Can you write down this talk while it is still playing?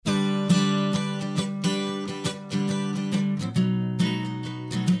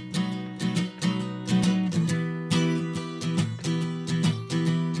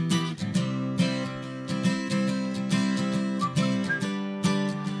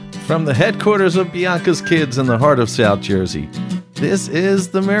From the headquarters of Bianca's Kids in the heart of South Jersey, this is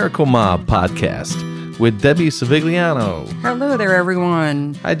the Miracle Mob podcast with Debbie Savigliano. Hello there,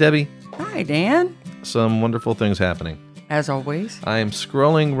 everyone. Hi, Debbie. Hi, Dan. Some wonderful things happening. As always. I am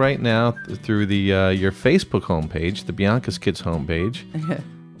scrolling right now through the your Facebook homepage, the Bianca's Kids homepage.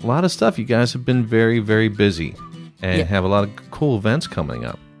 A lot of stuff. You guys have been very, very busy and have a lot of cool events coming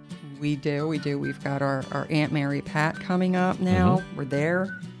up. We do. We've got our Aunt Mary Pat coming up now. Mm-hmm. We're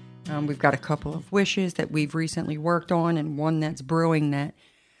there. We've got a couple of wishes that we've recently worked on and one that's brewing that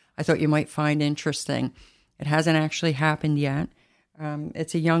I thought you might find interesting. It hasn't actually happened yet.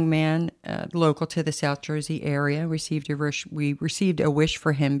 It's a young man local to the South Jersey area. We received a wish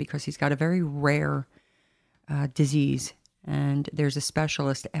for him because he's got a very rare disease. And there's a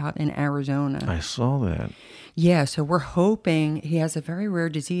specialist out in Arizona. I saw that. Yeah, so we're hoping he has a very rare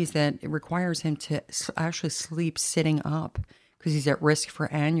disease that requires him to actually sleep sitting up because he's at risk for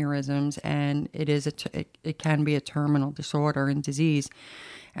aneurysms, and it can be a terminal disorder and disease.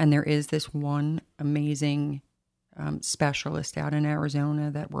 And there is this one amazing specialist out in Arizona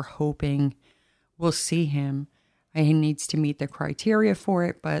that we're hoping will see him. He needs to meet the criteria for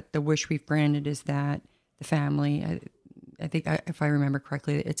it, but the wish we've granted is that the family... I think, if I remember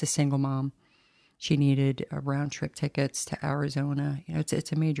correctly, it's a single mom. She needed round-trip tickets to Arizona. You know,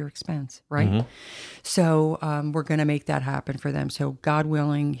 it's a major expense, right? Mm-hmm. So we're going to make that happen for them. So God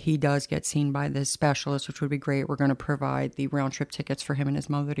willing, he does get seen by this specialist, which would be great. We're going to provide the round-trip tickets for him and his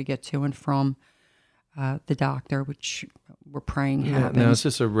mother to get to and from the doctor, which we're praying happens. Now, is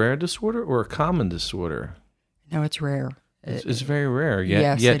this a rare disorder or a common disorder? No, it's rare. It's very rare,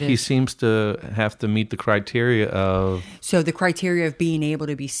 yet yes, he seems to have to meet the criteria of... So the criteria of being able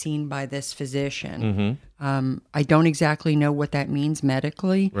to be seen by this physician. Mm-hmm. I don't exactly know what that means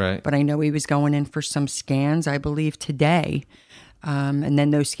medically, right. But I know he was going in for some scans, I believe, today. And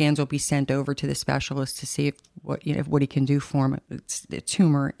then those scans will be sent over to the specialist to see what he can do for him. It's the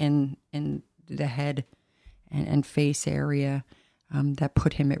tumor in the head and face area that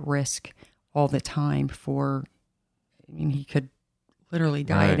put him at risk all the time for... I mean, he could literally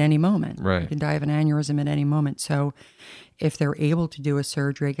die at any moment. Right. He could die of an aneurysm at any moment. So if they're able to do a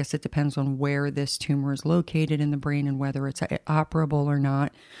surgery, I guess it depends on where this tumor is located in the brain and whether it's operable or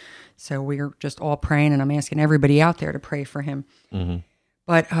not. So we're just all praying, and I'm asking everybody out there to pray for him. Mm-hmm.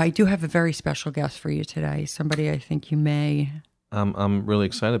 But I do have a very special guest for you today, somebody I think you may... I'm really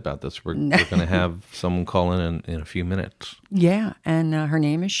excited about this. We're going to have someone call in a few minutes. Yeah, and her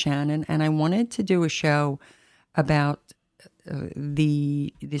name is Shannon, and I wanted to do a show about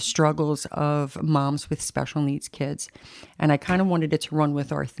the struggles of moms with special needs kids. And I kind of wanted it to run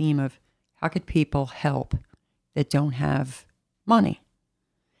with our theme of how could people help that don't have money?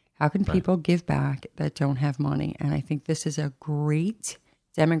 How can people give back that don't have money? And I think this is a great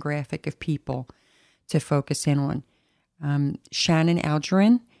demographic of people to focus in on. Shannon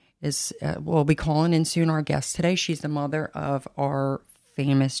Algerin will be calling in soon, our guest today. She's the mother of our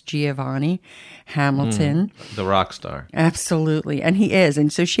famous Giovanni Hamilton. The rock star. Absolutely. And he is.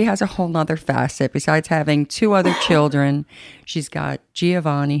 And so she has a whole nother facet. Besides having two other children, she's got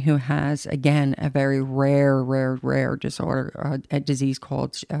Giovanni, who has, again, a very rare disorder, a disease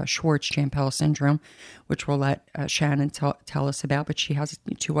called Schwartz-Jampel syndrome, which we'll let Shannon tell us about. But she has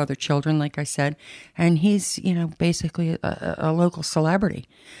two other children, like I said. And he's, basically a local celebrity.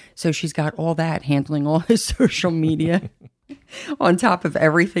 So she's got all that, handling all his social media. On top of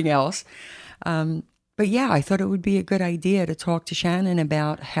everything else. But yeah, I thought it would be a good idea to talk to Shannon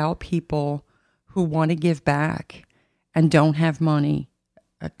about how people who want to give back and don't have money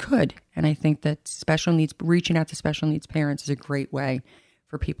could. And I think that reaching out to special needs parents is a great way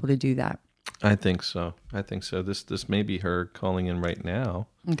for people to do that. I think so. This may be her calling in right now.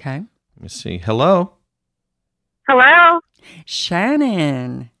 Okay. Let me see. Hello? Hello?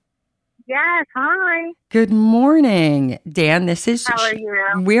 Shannon. Yes, hi. Good morning, Dan. How are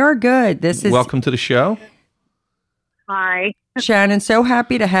you? We are good. Welcome to the show. Hi. Shannon, so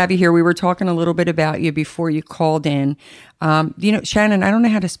happy to have you here. We were talking a little bit about you before you called in. Shannon, I don't know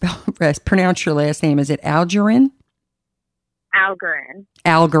how to pronounce your last name. Is it Algerin?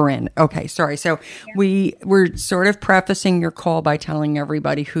 Algerin. Okay, sorry. So we're sort of prefacing your call by telling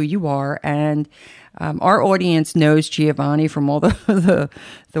everybody who you are, and our audience knows Giovanni from all the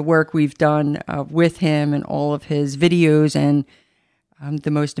work we've done with him and all of his videos, and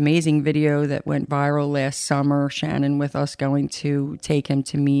the most amazing video that went viral last summer, Shannon with us going to take him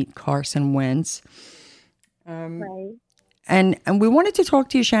to meet Carson Wentz. Right. And we wanted to talk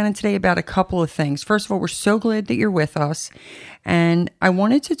to you, Shannon, today about a couple of things. First of all, we're so glad that you're with us. And I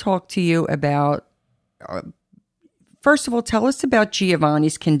wanted to talk to you about first of all, tell us about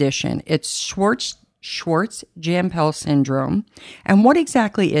Giovanni's condition. It's Schwartz-Jampel syndrome. And what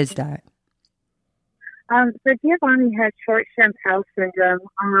exactly is that? So Giovanni has Schwartz-Jampel syndrome.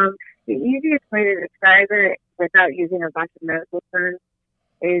 The easiest way to describe it without using a bunch of medical terms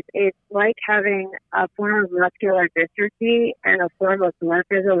is it's like having a form of muscular dystrophy and a form of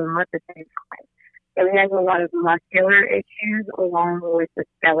dwarfism at the same time. So he has a lot of muscular issues along with the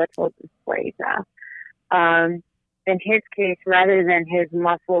skeletal dysplasia. In his case, rather than his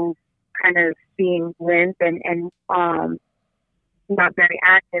muscles kind of being limp and not very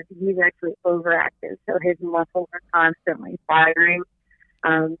active, he's actually overactive. So his muscles are constantly firing,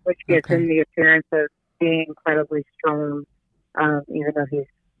 which gives him the appearance of being incredibly strong, even though he's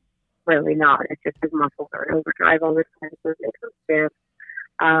really not. It's just his muscles are in overdrive all the time, so they become stiff.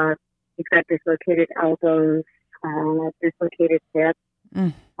 He's got dislocated elbows, dislocated hips.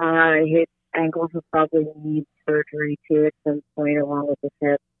 His ankles will probably need surgery too at some point, along with his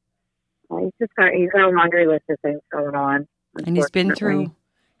hips. He's got a laundry list of things going on. And he's been through,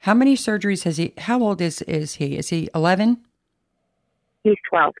 how many surgeries has he, how old is he? Is he 11? He's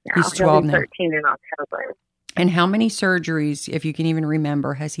 12 now. He's 12 now. 13 in October. And how many surgeries, if you can even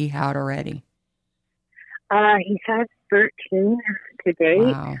remember, has he had already? He's had 13 to date.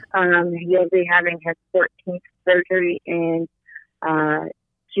 Wow. He'll be having his 14th surgery in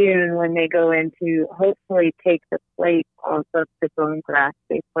June when they go in to hopefully take the plate off of the bone graft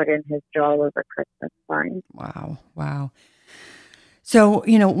they put in his jaw over Christmas time. Wow. So,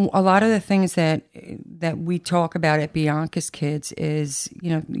 you know, a lot of the things that we talk about at Bianca's Kids is,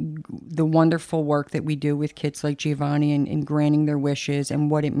 you know, the wonderful work that we do with kids like Giovanni and granting their wishes and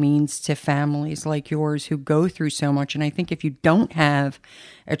what it means to families like yours who go through so much. And I think if you don't have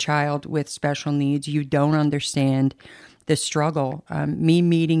a child with special needs, you don't understand the struggle. Me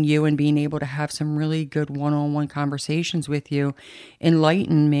meeting you and being able to have some really good one-on-one conversations with you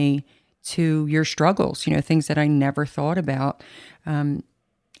enlightened me to your struggles, you know, things that I never thought about. And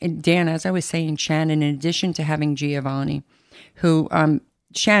Dan, as I was saying, Shannon, in addition to having Giovanni, who,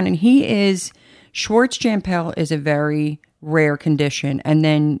 Shannon, Schwartz-Jampel is a very rare condition. And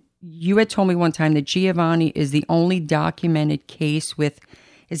then you had told me one time that Giovanni is the only documented case with,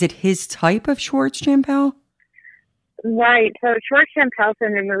 is it his type of Schwartz-Jampel? Right. So Schwartz-Jampel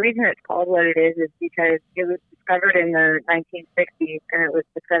syndrome, the reason it's called what it is because it was discovered in the 1960s, and it was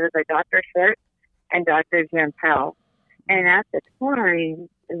discovered by Dr. Schwartz and Dr. Jampel. And at the time,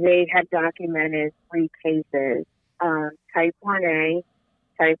 they had documented 3 cases, type 1A,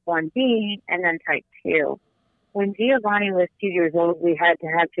 type 1B, and then type 2. When Giovanni was 2 years old, we had to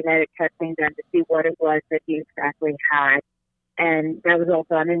have genetic testing done to see what it was that he exactly had. And that was all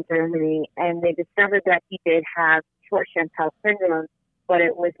done in Germany. And they discovered that he did have Schwartz-Jampel syndrome, but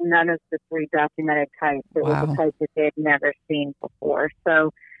it was none of the 3 documented types. It was a type that they had never seen before.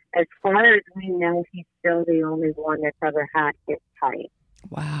 So as far as we know, he's still the only one that's ever had his type.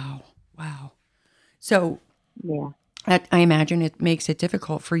 Wow. So yeah, I imagine it makes it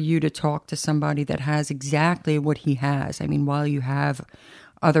difficult for you to talk to somebody that has exactly what he has. I mean, while you have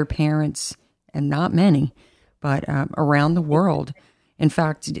other parents, and not many, but around the world. In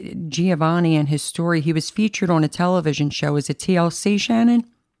fact, Giovanni and his story, he was featured on a television show. Is it TLC, Shannon?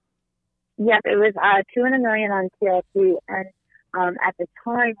 Yep, it was 2 in a Million on TLC. And at the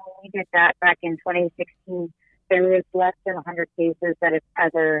time when we did that back in 2016, there was less than 100 cases that have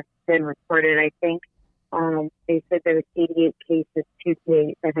ever been reported. I think they said there was 88 cases to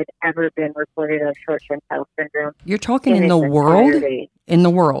date that had ever been reported of Schwartz-Jampel syndrome. You're talking in the world? In the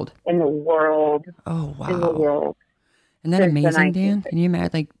world? In the world. Oh, wow. In the world. Isn't that amazing, Dan? Can you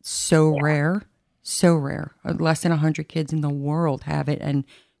imagine? Like, so rare. Less than 100 kids in the world have it, and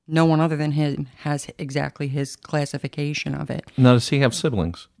no one other than him has exactly his classification of it. Now, does he have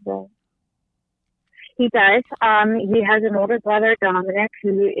siblings? Yeah. He does. He has an older brother, Dominic,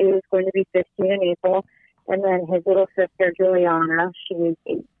 who is going to be 15 in April, and then his little sister, Juliana, she is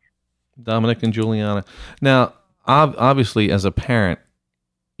 8. Dominic and Juliana. Now, obviously, as a parent,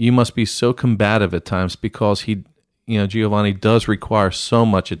 you must be so combative at times because Giovanni does require so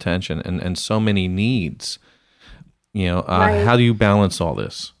much attention and so many needs. Right. How do you balance all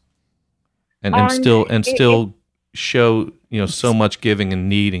this, and still show so much giving and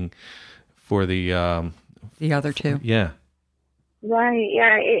needing for the other 2? Yeah. Right.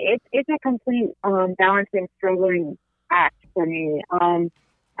 Yeah. It's a complete balancing, struggling act for me. I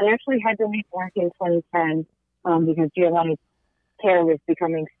actually had to leave work in 2010 because Giovanni's care was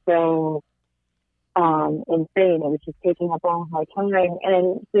becoming so insane. It was just taking up all my time.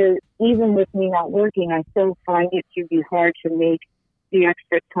 And so even with me not working, I still find it to be hard to make the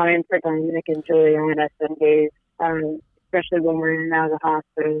extra time for Dominic and Juliana some days. especially when we're in and out of the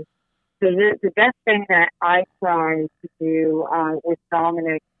hospital. So the best thing that I try to do with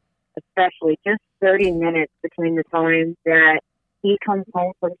Dominic, especially, just 30 minutes between the time that he comes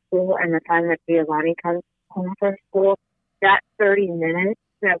home from school and the time that Giovanni comes home from school. That 30 minutes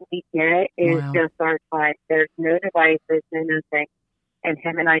that we get is just our time. There's no devices, no nothing. And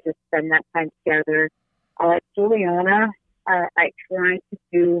him and I just spend that time together. Juliana, I try to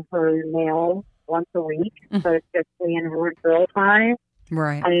do her nails once a week, so it's just me and her girl time.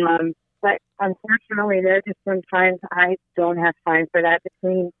 Right. But unfortunately, there are just sometimes I don't have time for that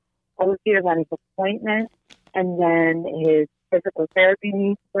between Giovanni's appointment and then his physical therapy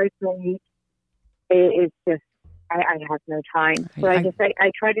needs twice a week. It is just, I have no time. So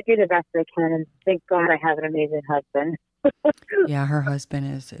I try to do the best I can, and thank God I have an amazing husband. Yeah, her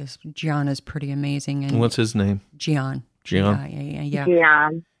husband is Gian is pretty amazing. And what's his name? Gian. Yeah.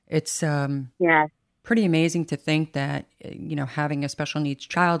 Gian. It's pretty amazing to think that, having a special needs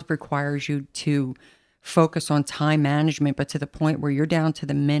child requires you to focus on time management, but to the point where you're down to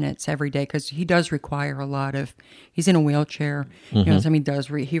the minutes every day, because he does require a lot of, he's in a wheelchair,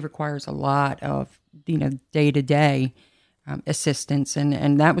 he requires a lot of, day-to-day assistance.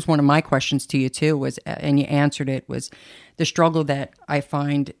 And that was one of my questions to you too, was, and you answered it, was the struggle that I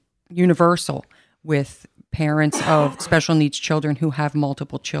find universal with parents of special needs children who have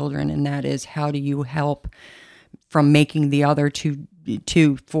multiple children. And that is, how do you help from making the other two,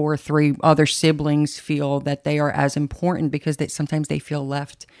 four, three other siblings feel that they are as important, because sometimes they feel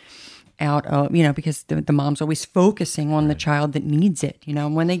left out of, because the mom's always focusing on the child that needs it.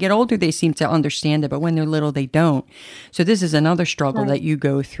 And when they get older, they seem to understand it, but when they're little, they don't. So this is another struggle that you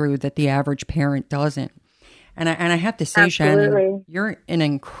go through that the average parent doesn't. And I have to say, Absolutely. Shannon, you're an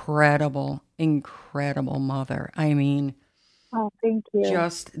incredible mother. I mean, oh, thank you.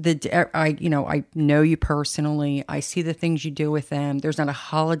 Just I know you personally. I see the things you do with them. There's not a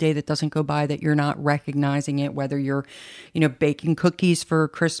holiday that doesn't go by that you're not recognizing it, whether you're, baking cookies for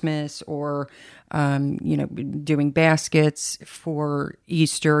Christmas or, doing baskets for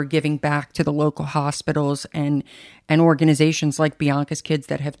Easter, giving back to the local hospitals and organizations like Bianca's Kids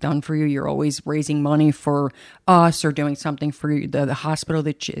that have done for you. You're always raising money for us or doing something for the hospital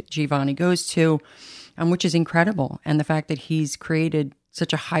that Giovanni goes to. Which is incredible. And the fact that he's created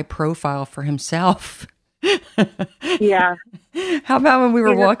such a high profile for himself. Yeah. How about when we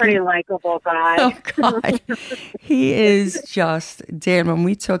were walking? He's a pretty likable guy. Oh, God. He is just, Dan, when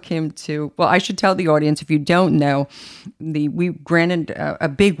we took him to, well, I should tell the audience, if you don't know, we granted a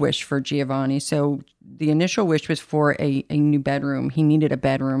big wish for Giovanni. So the initial wish was for a new bedroom. He needed a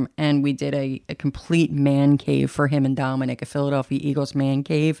bedroom, and we did a complete man cave for him and Dominic, a Philadelphia Eagles man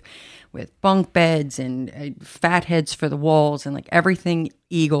cave with bunk beds and fat heads for the walls and like everything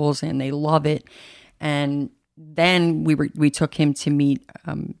Eagles, and they love it. And then we took him to meet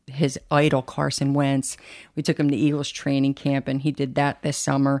his idol, Carson Wentz. We took him to Eagles training camp, and he did that this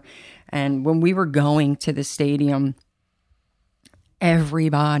summer. And when we were going to the stadium,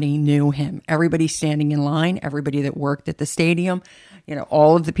 everybody knew him. Everybody standing in line, everybody that worked at the stadium,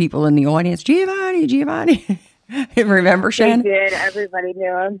 all of the people in the audience, Giovanni. Remember, Shannon? They did. Everybody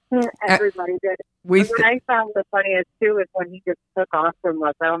knew him. Everybody did. What I found the funniest, too, is when he just took off from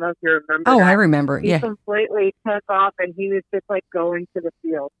us. I don't know if you remember that. I remember. He completely took off, and he was just, going to the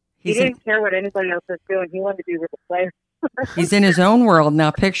field. He didn't care what anybody else was doing. He wanted to be with the players. He's in his own world.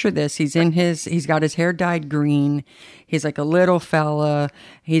 Now picture this. He's got his hair dyed green. He's like a little fella.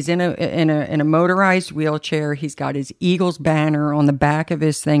 He's in a motorized wheelchair. He's got his Eagles banner on the back of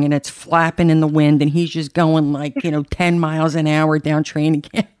his thing, and it's flapping in the wind, and he's just going 10 miles an hour down training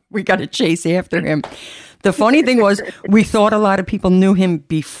camp. We got to chase after him. The funny thing was, we thought a lot of people knew him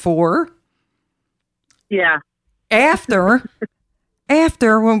before. Yeah. When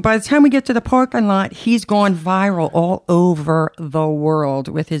by the time we get to the parking lot, he's gone viral all over the world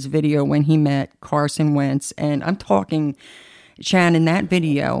with his video when he met Carson Wentz. And I'm talking, Shannon, that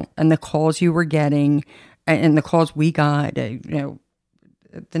video and the calls you were getting and the calls we got, the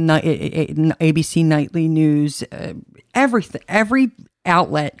ABC Nightly News, everything, every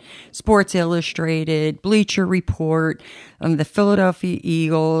outlet, Sports Illustrated, Bleacher Report, the Philadelphia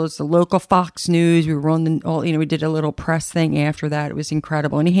Eagles, the local Fox News. We were on we did a little press thing after that. It was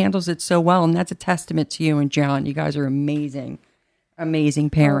incredible. And he handles it so well. And that's a testament to you and John. You guys are amazing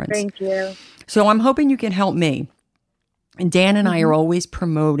parents. Oh, thank you. So I'm hoping you can help me. And Dan and I are always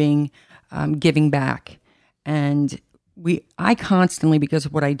promoting giving back. And I constantly, because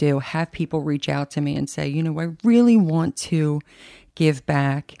of what I do, have people reach out to me and say, I really want to give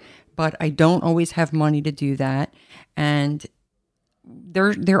back, but I don't always have money to do that. And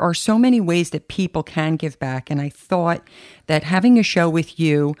there are so many ways that people can give back. And I thought that having a show with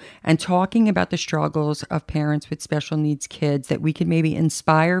you and talking about the struggles of parents with special needs kids, that we could maybe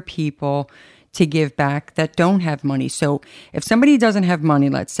inspire people to give back that don't have money. So if somebody doesn't have money,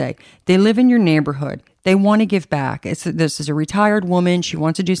 let's say, they live in your neighborhood, they want to give back. This is a retired woman. She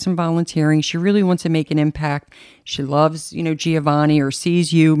wants to do some volunteering. She really wants to make an impact. She loves, Giovanni, or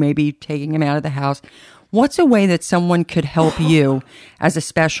sees you maybe taking him out of the house. What's a way that someone could help you as a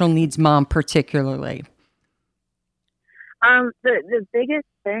special needs mom particularly? The biggest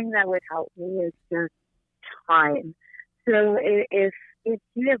thing that would help me is just time. So if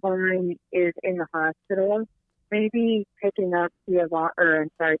Giovanni is in the hospital, maybe picking up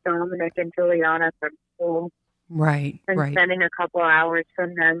Dominic and Juliana from school, right, and spending a couple hours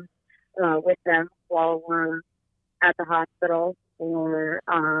with them while we're at the hospital, or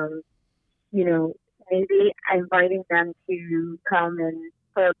maybe inviting them to come and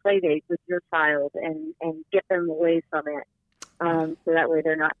for a play date with your child and get them away from it, so that way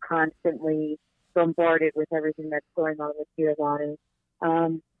they're not constantly bombarded with everything that's going on with Giovanni.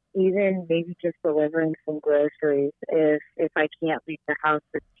 Even maybe just delivering some groceries if I can't leave the house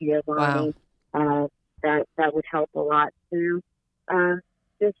with Giovanni. Wow. That would help a lot too.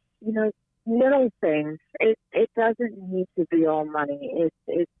 Just little things. It doesn't need to be all money.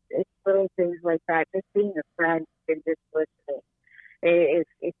 It's little things like that. Just being a friend and just listening. If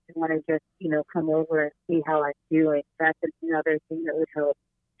you want to just come over and see how I'm doing, that's another thing that would help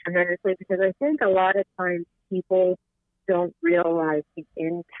tremendously, because I think a lot of times people don't realize the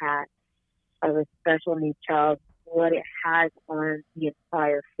impact of a special needs child, what it has on the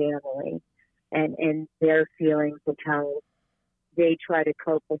entire family, and their feelings and how they try to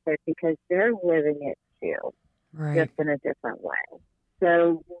cope with it, because they're living it too, right, just in a different way.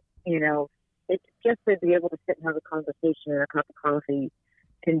 So, it's just to be able to sit and have a conversation and a cup of coffee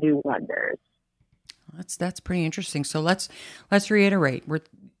can do wonders. That's pretty interesting. So let's reiterate.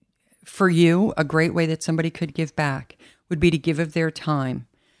 For you, a great way that somebody could give back would be to give of their time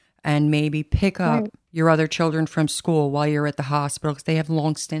and maybe pick up your other children from school while you're at the hospital, because they have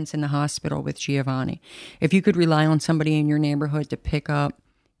long stints in the hospital with Giovanni. If you could rely on somebody in your neighborhood to pick up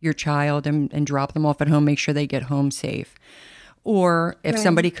your child and drop them off at home, make sure they get home safe. Or if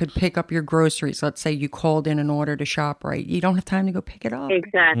somebody could pick up your groceries, let's say you called in an order to ShopRite, you don't have time to go pick it up.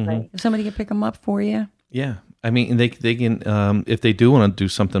 Exactly. Mm-hmm. If somebody could pick them up for you. Yeah. I mean, they can, if they do want to do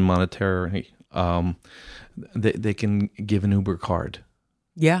something monetary, they can give an Uber card.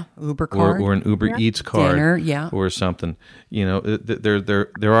 Yeah, Uber card. Or an Uber Eats card. Dinner, or something.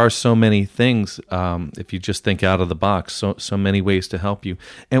 There are so many things, if you just think out of the box, so many ways to help you.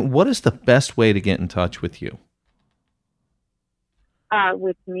 And what is the best way to get in touch with you?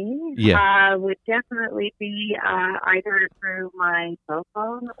 With me? Yeah. Would definitely be either through my cell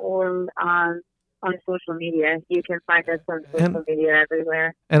phone or on social media. You can find us on social media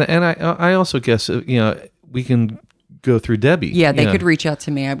everywhere. And I also guess we can go through Debbie. Yeah, they could reach out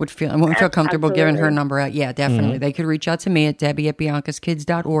to me. I wouldn't feel comfortable giving her number out. Yeah, definitely. Mm-hmm. They could reach out to me at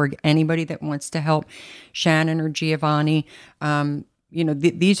Debbie@BiancaSkids.org. Anybody that wants to help Shannon or Giovanni.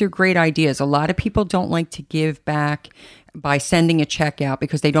 These are great ideas. A lot of people don't like to give back by sending a check out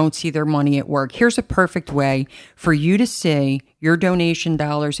because they don't see their money at work. Here's a perfect way for you to see your donation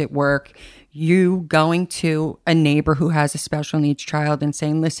dollars at work. You going to a neighbor who has a special needs child and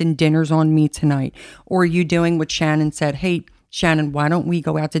saying, listen, dinner's on me tonight. Or you doing what Shannon said, hey, Shannon, why don't we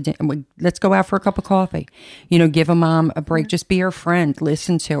go out to dinner? Let's go out for a cup of coffee. Give a mom a break. Just be her friend.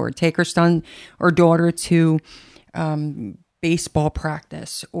 Listen to her. Take her son or daughter to baseball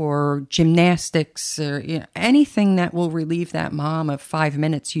practice or gymnastics or anything that will relieve that mom of 5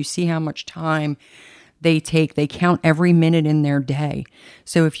 minutes. You see how much time they take. They count every minute in their day.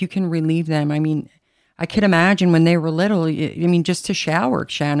 So if you can relieve them, I could imagine when they were little, just to shower,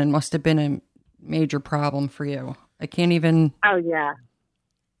 Shannon, must have been a major problem for you. I can't even. Oh, yeah.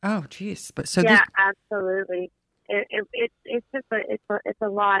 Oh, geez. But so yeah, absolutely. It's just it's a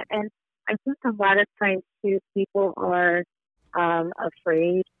lot. And I think a lot of times too, people are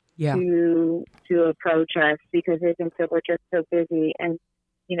afraid to approach us because they think that we're just so busy. And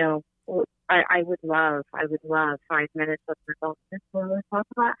I would love 5 minutes with myself just to talk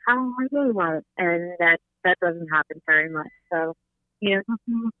about how I really want, and that doesn't happen very much. So just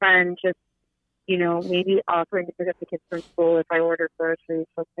being a friend, just maybe offering to pick up the kids from school if I order groceries,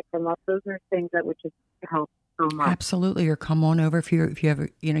 so pick them up. Those are things that would just help so much. Absolutely. Or come on over if you have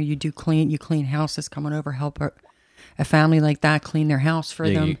you clean houses. Come on over, help her. a family like that clean their house for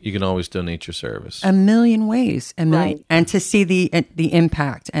them. You can always donate your service. A million ways, Right. and to see the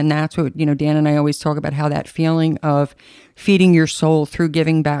impact. And that's what, Dan and I always talk about, how that feeling of feeding your soul through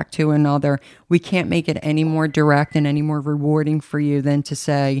giving back to another, we can't make it any more direct and any more rewarding for you than to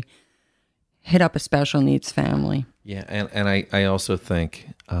say, hit up a special needs family. Yeah, and I also think,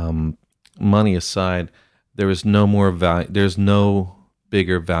 money aside, there is no more value. There's no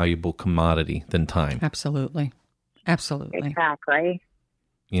bigger valuable commodity than time. Absolutely. Exactly.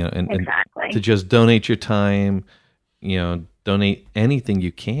 And Exactly. to just donate your time, donate anything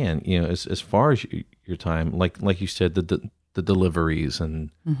you can, as far as your time, like you said, the deliveries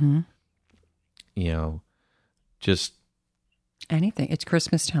and, just anything. It's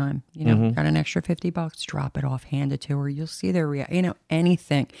Christmas time. Got an extra $50, drop it off, hand it to her. You'll see their reaction.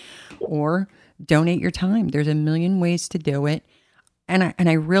 Anything. Or donate your time. There's a million ways to do it. And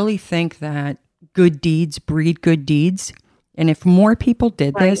I really think that good deeds breed good deeds. And if more people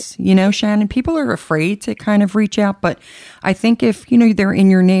did this, Shannon, people are afraid to kind of reach out. But I think if, they're in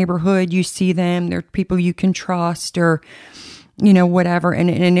your neighborhood, you see them, they're people you can trust, or, whatever, and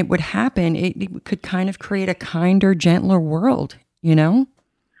it would happen, it could kind of create a kinder, gentler world,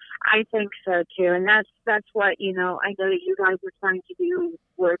 I think so too. And that's what, I know that you guys are trying to do,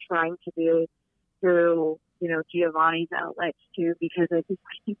 we're trying to do through, Giovanni's outlets too, because I think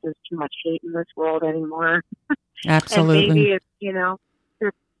there's too much hate in this world anymore. Absolutely. And maybe it's,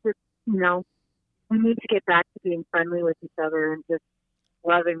 we need to get back to being friendly with each other and just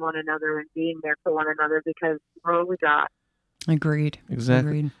loving one another and being there for one another, because we're all we got. Agreed.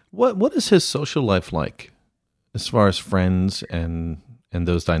 Exactly. Agreed. What is his social life like, as far as friends and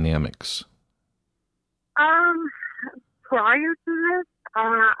those dynamics? Prior to this,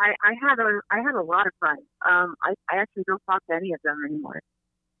 I had a lot of friends. I actually don't talk to any of them anymore.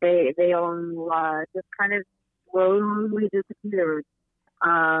 They all just kind of slowly disappeared.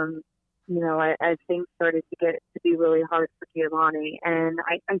 As things started to get to be really hard for Giovanni, and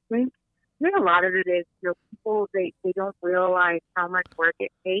I think a lot of it is, people they don't realize how much work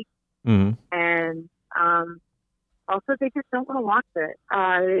it takes, and also they just don't want to watch it.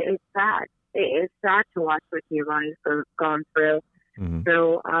 It's sad. It's sad to watch what Giovanni's gone through.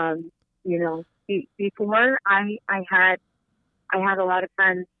 So, before I had a lot of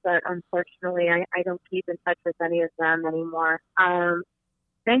friends, but unfortunately I don't keep in touch with any of them anymore.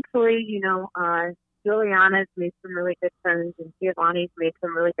 Thankfully, Juliana's made some really good friends, and Giovanni's made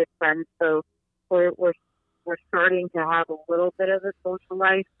some really good friends. So we're starting to have a little bit of a social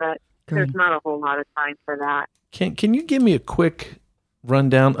life, but there's not a whole lot of time for that. Can you give me a quick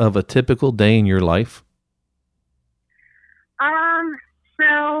rundown of a typical day in your life?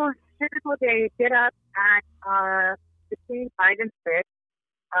 So typical day, get up at between 5 and 6.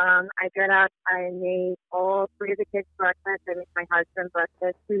 I get up, I made all 3 of the kids breakfast. I make my husband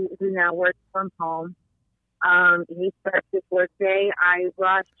breakfast, who now works from home. He starts his work day. I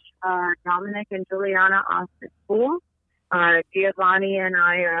rush Dominic and Juliana off to school. Giovanni and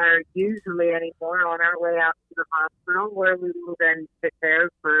I are usually anymore on our way out to the hospital, where we will then sit there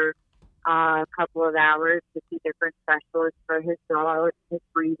for a couple of hours to see different specialists for his jaw, his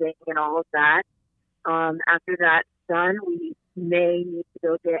breathing, and all of that. After that's done, we may need to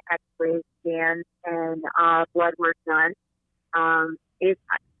go get x-rays, scans, and blood work done. If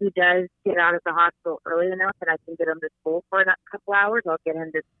he does get out of the hospital early enough and I can get him to school for a couple hours, I'll get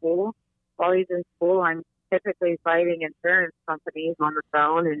him to school. While he's in school, I'm typically fighting insurance companies on the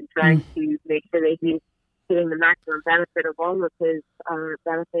phone and trying to make sure that he's getting the maximum benefit of all of his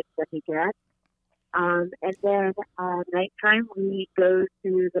benefits that he gets. And then nighttime, we go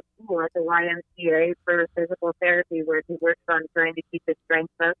to the pool at the YMCA for physical therapy, where he works on trying to keep his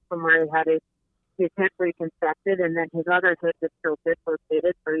strength up from where he had his hip reconstructed, and then his other hip is still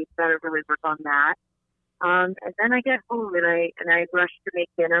dislocated, so he's got to really work on that. And then I get home and I rush to make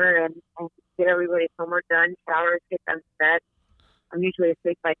dinner and get everybody's homework done, showers, get them fed. I'm usually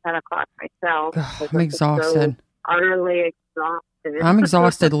asleep by 10 o'clock myself. I'm exhausted. So utterly exhausted. I'm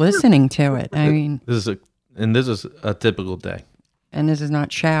exhausted listening to it. I mean, this is a typical day. And this is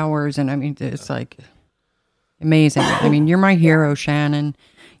not showers, and I mean, it's like amazing. I mean, you're my hero, Shannon.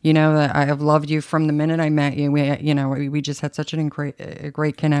 You know that I have loved you from the minute I met you. We just had such a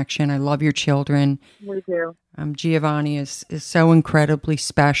great connection. I love your children. We do. Giovanni is so incredibly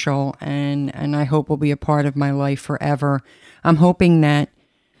special, and I hope will be a part of my life forever. I'm hoping that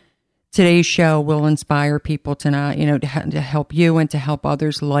today's show will inspire people to not, to help you and to help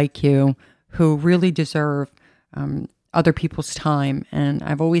others like you who really deserve other people's time. And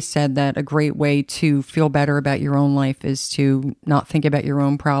I've always said that a great way to feel better about your own life is to not think about your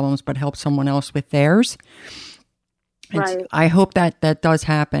own problems, but help someone else with theirs. Right. I hope that does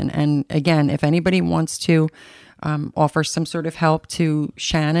happen. And again, if anybody wants to offer some sort of help to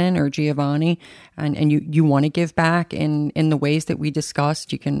Shannon or Giovanni, and you want to give back in the ways that we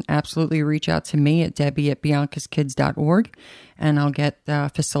discussed, you can absolutely reach out to me at Debbie@BiancaSkids.org, and I'll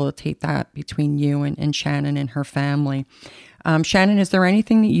facilitate that between you and Shannon and her family. Shannon, is there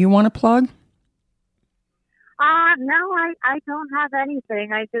anything that you want to plug? No, I don't have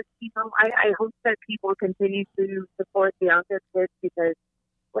anything. I just, I hope that people continue to support Bianca's Kids, because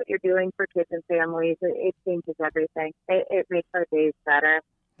what you're doing for kids and families, it changes everything. It makes our days better.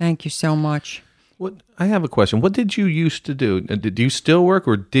 Thank you so much. I have a question. What did you used to do? Did you still work,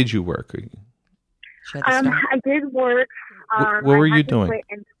 or did you work? I did work. What were you doing?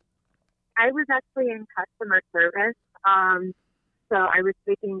 I was actually in customer service. So I was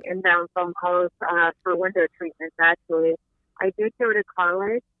taking inbound phone calls for window treatments, actually. I did go to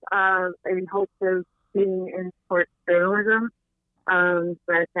college in hopes of being in sports journalism,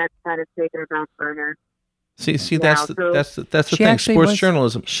 but that's kind of taken a back burner. See, that's the thing. Sports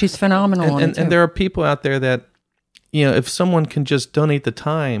journalism. She's phenomenal. And there are people out there that, if someone can just donate the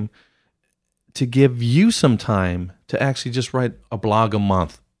time to give you some time to actually just write a blog a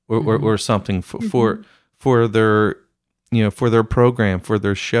month or something for their, for their program, for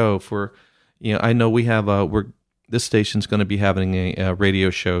their show, I know we have this station's going to be having a radio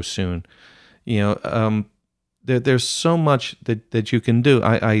show soon. There's so much that you can do.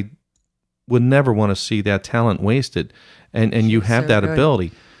 I would never want to see that talent wasted, and you have that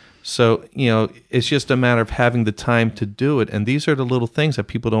ability. So, it's just a matter of having the time to do it. And these are the little things that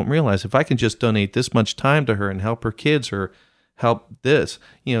people don't realize. If I can just donate this much time to her and help her kids or help this,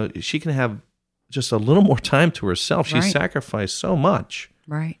 she can have just a little more time to herself. She sacrificed so much.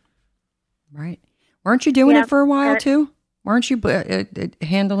 Right. Weren't you doing it for a while too? Weren't you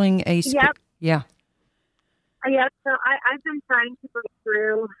handling a... Yep. Yeah. Yeah, so I've been trying to break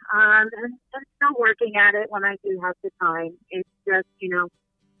through, and still working at it when I do have the time. It's just,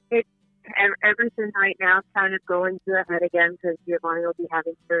 it's everything right now is kind of going to a head again, because Giovanni will be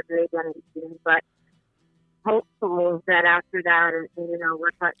having surgery again in June, but hopeful that after that,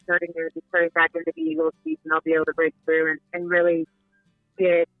 we're starting to be starting back into the Eagles season, I'll be able to break through and really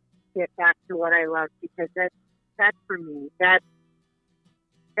get back to what I love, because that's for me.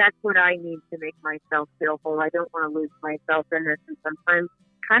 That's what I need to make myself feel whole. I don't want to lose myself in this, and sometimes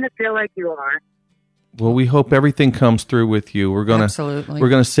kind of feel like you are. Well, we hope everything comes through with you. We're gonna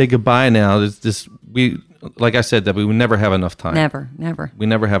say goodbye now. Like I said, that we would never have enough time. Never. We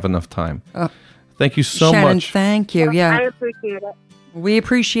never have enough time. Thank you so Shannon, much. Thank you. Yeah, I appreciate it. We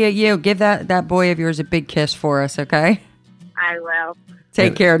appreciate you. Give that boy of yours a big kiss for us, okay? I will.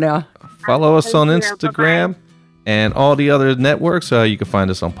 Take care now. Follow us on Instagram. Bye-bye. And all the other networks. You can find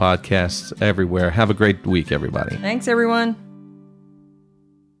us on podcasts everywhere. Have a great week, everybody. Thanks, everyone.